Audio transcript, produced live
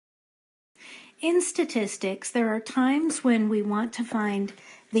In statistics, there are times when we want to find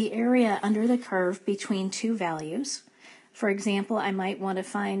the area under the curve between two values. For example, I might want to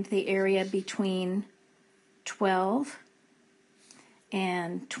find the area between 12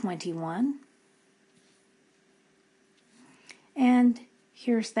 and 21. And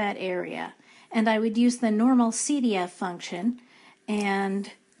here's that area. And I would use the normal CDF function,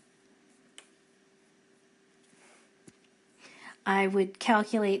 and I would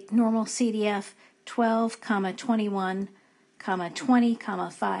calculate normal CDF 12, 21, 20,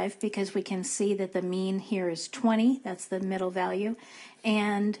 5, because we can see that the mean here is 20, that's the middle value,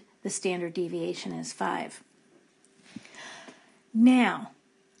 and the standard deviation is 5. Now,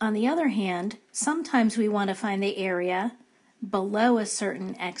 on the other hand, sometimes we want to find the area below a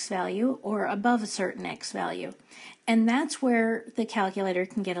certain x value or above a certain x value, and that's where the calculator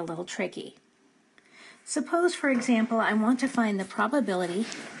can get a little tricky. Suppose, for example, I want to find the probability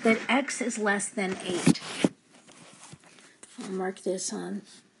that x is less than 8. I'll mark this on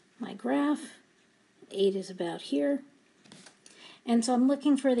my graph. 8 is about here. And so I'm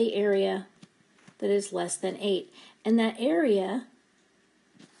looking for the area that is less than 8. And that area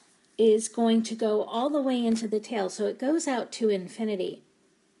is going to go all the way into the tail, so it goes out to infinity.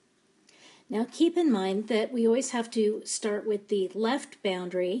 Now keep in mind that we always have to start with the left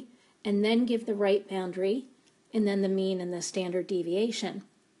boundary and then give the right boundary, and then the mean and the standard deviation.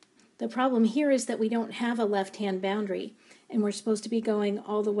 The problem here is that we don't have a left-hand boundary, and we're supposed to be going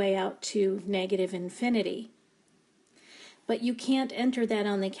all the way out to negative infinity. But you can't enter that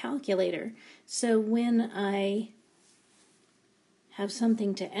on the calculator. So when I have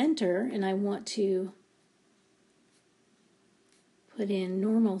something to enter and I want to put in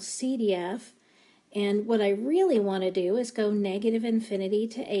normal CDF, and what I really want to do is go negative infinity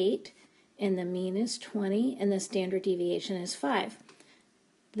to 8, and the mean is 20, and the standard deviation is 5.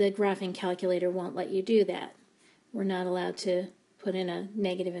 The graphing calculator won't let you do that. We're not allowed to put in a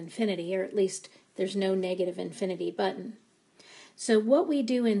negative infinity, or at least there's no negative infinity button. So what we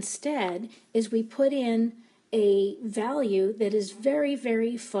do instead is we put in a value that is very,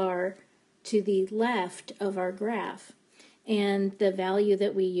 very far to the left of our graph. And the value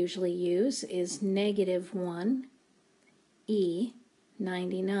that we usually use is negative 1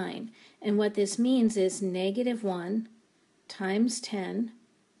 E99. And what this means is negative 1 times 10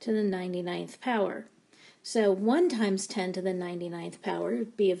 to the 99th power. So 1 times 10 to the 99th power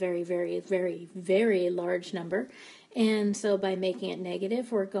would be a very, very, very, very large number. And so by making it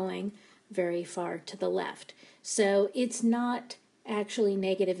negative, we're going very far to the left. So it's not actually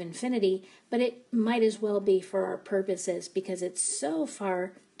negative infinity, but it might as well be for our purposes because it's so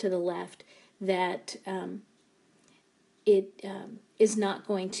far to the left that it is not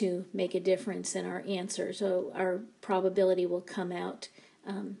going to make a difference in our answer. So our probability will come out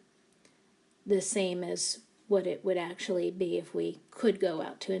the same as what it would actually be if we could go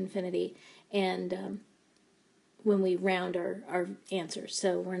out to infinity and when we round our answers.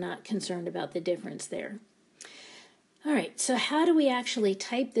 So we're not concerned about the difference there. All right, so how do we actually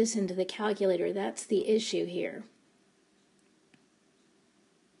type this into the calculator? That's the issue here.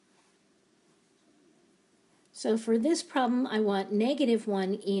 So for this problem, I want negative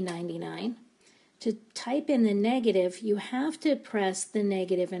 1 E99. To type in the negative, you have to press the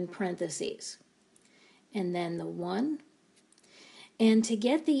negative in parentheses, and then the 1. And to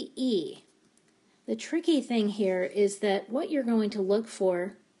get the E, the tricky thing here is that what you're going to look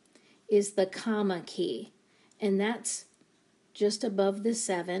for is the comma key. And that's just above the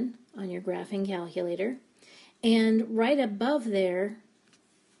 7 on your graphing calculator. And right above there,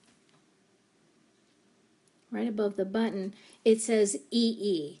 right above the button, it says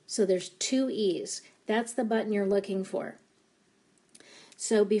EE. So there's 2 E's. That's the button you're looking for.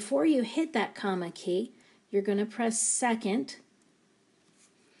 So before you hit that comma key, you're going to press second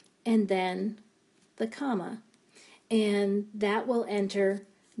and then the comma. And that will enter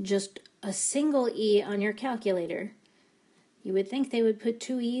just a single E on your calculator. You would think they would put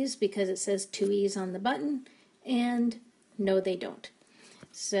 2 E's because it says 2 E's on the button, and no, they don't.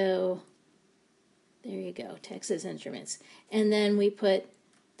 So there you go, Texas Instruments. And then we put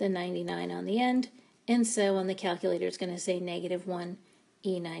the 99 on the end, and so on the calculator it's going to say negative 1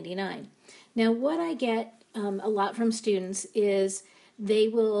 E99. Now what I get a lot from students is they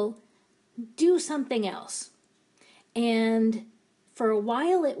will do something else. And for a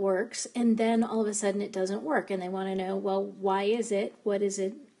while it works, and then all of a sudden it doesn't work, and they want to know, well, why is it? What is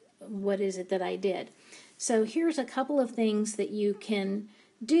it that I did? So here's a couple of things that you can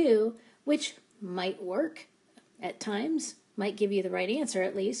do, which might work at times, might give you the right answer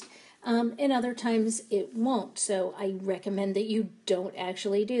at least, and other times it won't. So I recommend that you don't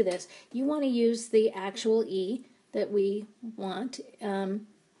actually do this. You want to use the actual E that we want,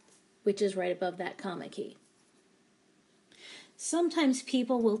 which is right above that comma key. Sometimes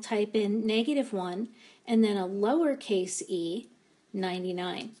people will type in -1 and then a lowercase e,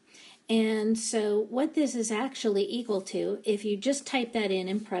 99. And so what this is actually equal to, if you just type that in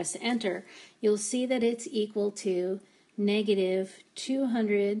and press enter, you'll see that it's equal to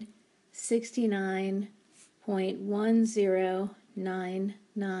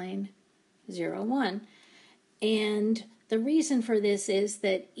 -269.109901. And the reason for this is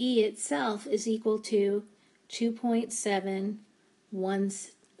that E itself is equal to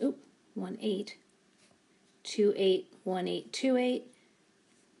 2.71828,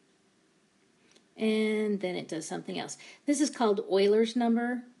 and then it does something else. This is called Euler's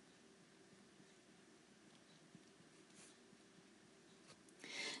number.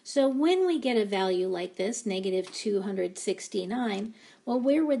 So when we get a value like this, -269, well,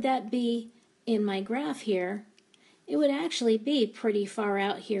 where would that be in my graph here? It would actually be pretty far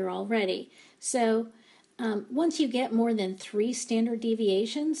out here already. So once you get more than 3 standard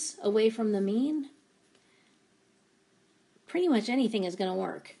deviations away from the mean, pretty much anything is going to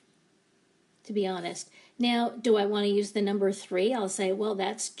work, to be honest. Now, do I want to use the number 3? I'll say, well,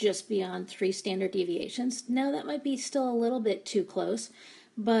 that's just beyond 3 standard deviations. No, that might be still a little bit too close,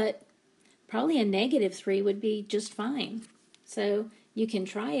 but probably a -3 would be just fine. So you can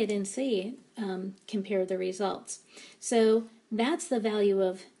try it and see, compare the results. So that's the value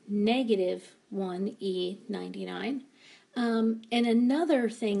of -1E99. And another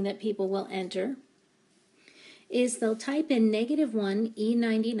thing that people will enter is they'll type in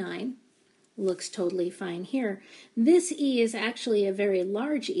 -1E99. Looks totally fine here. This E is actually a very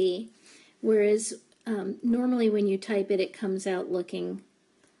large E, whereas normally when you type it, it comes out looking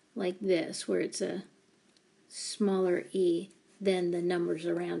like this, where it's a smaller E than the numbers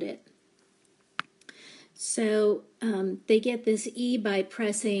around it. So they get this E by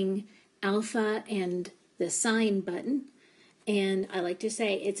pressing alpha and the sign button. And I like to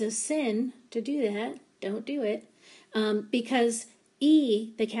say it's a sin to do that. Don't do it. Because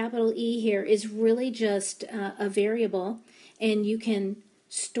E, the capital E here, is really just a variable, and you can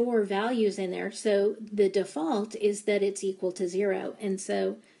store values in there. So the default is that it's equal to 0. And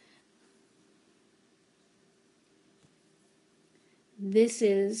so this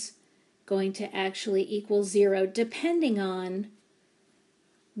is going to actually equal 0 depending on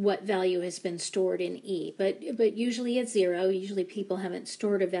what value has been stored in E. But usually it's 0. Usually people haven't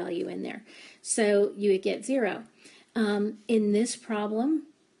stored a value in there. So you would get 0. In this problem,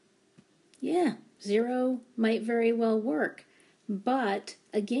 yeah, 0 might very well work. But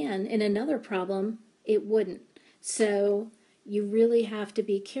again, in another problem, it wouldn't. So you really have to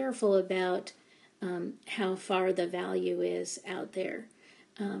be careful about how far the value is out there.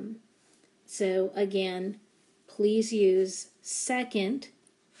 So again, please use second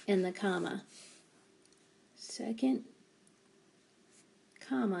and the comma. Second,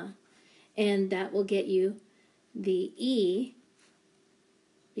 comma. And that will get you the E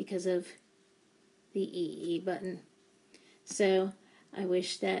because of the E button. So I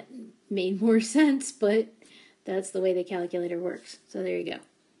wish that made more sense, but that's the way the calculator works. So there you go.